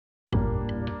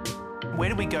Where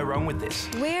did we go wrong with this?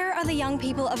 Where are the young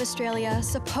people of Australia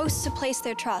supposed to place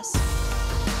their trust?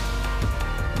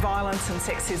 Violence and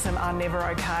sexism are never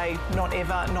okay, not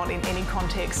ever, not in any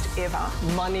context, ever.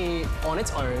 Money on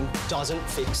its own doesn't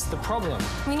fix the problem.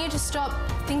 We need to stop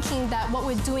thinking that what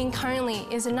we're doing currently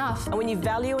is enough. And when you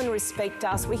value and respect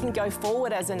us, we can go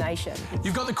forward as a nation.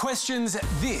 You've got the questions,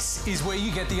 this is where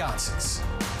you get the answers.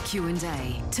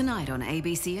 Q&A, tonight on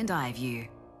ABC and iView.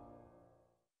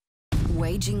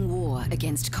 Waging war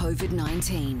against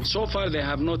COVID-19. So far, they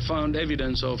have not found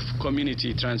evidence of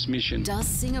community transmission. Does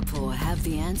Singapore have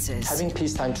the answers? Having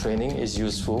peacetime training is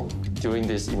useful during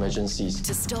these emergencies.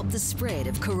 To stop the spread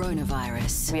of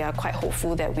coronavirus. We are quite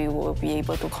hopeful that we will be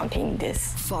able to contain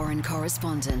this. Foreign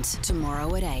correspondent,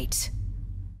 tomorrow at 8.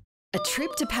 A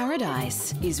trip to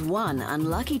paradise is one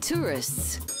unlucky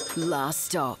tourist's last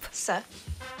stop. Sir?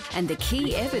 And the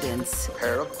key evidence, a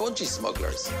pair of bungee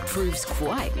smugglers, proves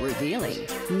quite revealing.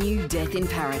 New Death in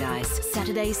Paradise,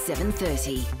 Saturday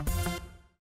 7:30.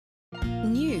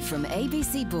 New from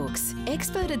ABC Books,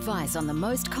 expert advice on the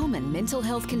most common mental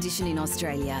health condition in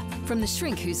Australia, from the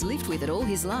shrink who's lived with it all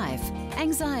his life.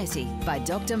 Anxiety by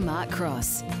Dr. Mark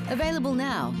Cross. Available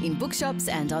now in bookshops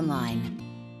and online.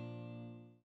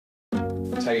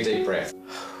 Take a deep breath.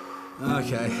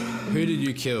 Okay, who did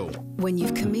you kill? When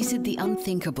you've committed the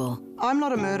unthinkable. I'm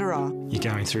not a murderer. You're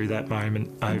going through that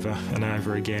moment over and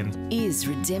over again. Is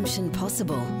redemption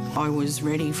possible? I was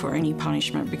ready for any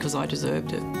punishment because I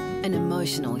deserved it. An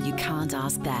emotional You Can't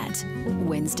Ask That.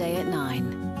 Wednesday at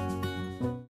 9.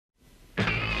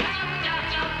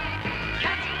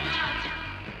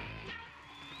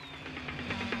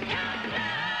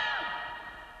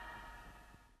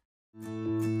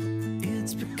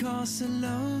 It's because I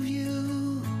love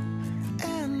you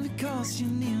and because you're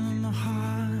near my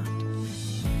heart.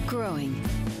 Growing,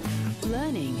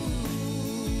 learning,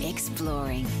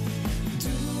 exploring. Do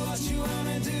what you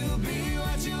wanna do, be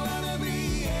what you wanna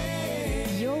be,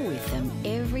 yeah. You're with them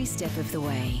every step of the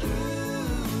way.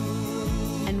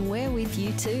 And we're with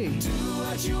you too. Do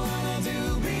what you wanna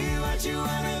do, be what you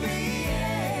wanna be,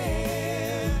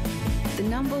 yeah. The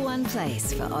 #1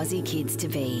 place for Aussie kids to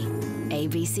be.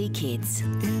 ABC Kids.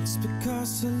 It's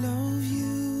because I love you.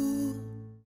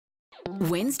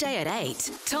 Wednesday at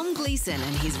 8, Tom Gleeson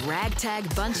and his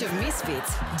ragtag bunch of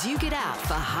misfits duke it out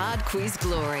for hard quiz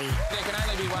glory. There can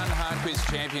only be one hard quiz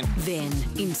champion. Then,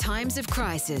 in times of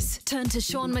crisis, turn to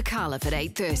Sean McAuliffe at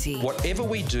 8:30. Whatever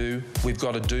we do, we've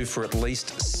got to do for at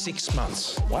least 6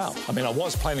 months. Wow. I mean, I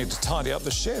was planning to tidy up the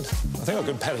shed. I think I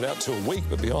could pad it out to a week,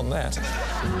 but beyond that.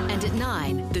 And at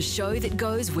 9, the show that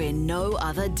goes where no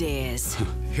other dares.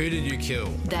 Who did you kill?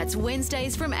 That's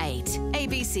Wednesdays from 8,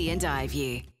 ABC and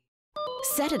iView.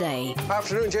 Saturday.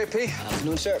 Afternoon, JP.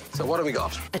 Afternoon, sir. So what have we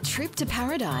got? A trip to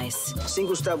paradise. A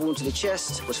single stab wound to the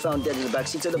chest was found dead in the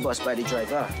backseat of the bus by the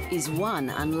driver. Is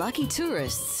one unlucky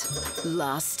tourist's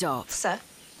last stop. Sir?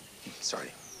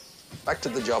 Sorry. Back to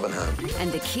the job at hand.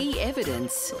 And the key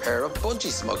evidence, a pair of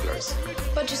bungee smugglers.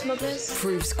 Budgie smugglers?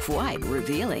 Proves quite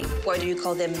revealing. Why do you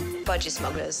call them budgie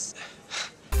smugglers?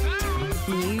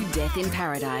 New Death in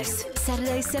Paradise,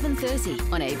 Saturday 7:30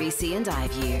 on ABC and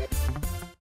iView.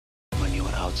 When you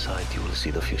are outside, you will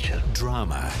see the future.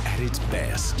 Drama at its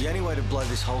best. The only way to blow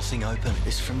this whole thing open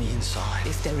is from the inside.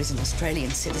 If there is an Australian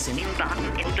citizen in Barton,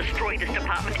 it will destroy this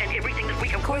department and everything that we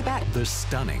have. Call back. The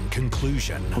stunning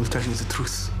conclusion. Who's telling you the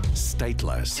truth?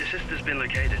 Stateless. Your sister's been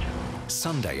located.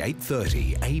 Sunday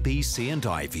 8:30, ABC and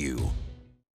iView.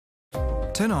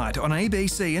 Tonight on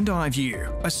ABC and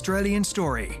iView, Australian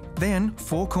Story. Then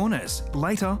Four Corners.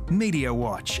 Later, Media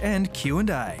Watch and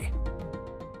Q&A.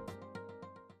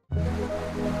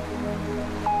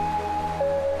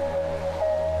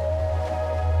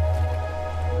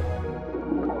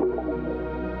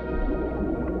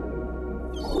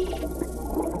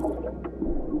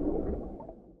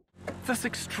 This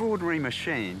extraordinary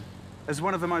machine is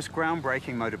one of the most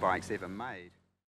groundbreaking motorbikes ever made.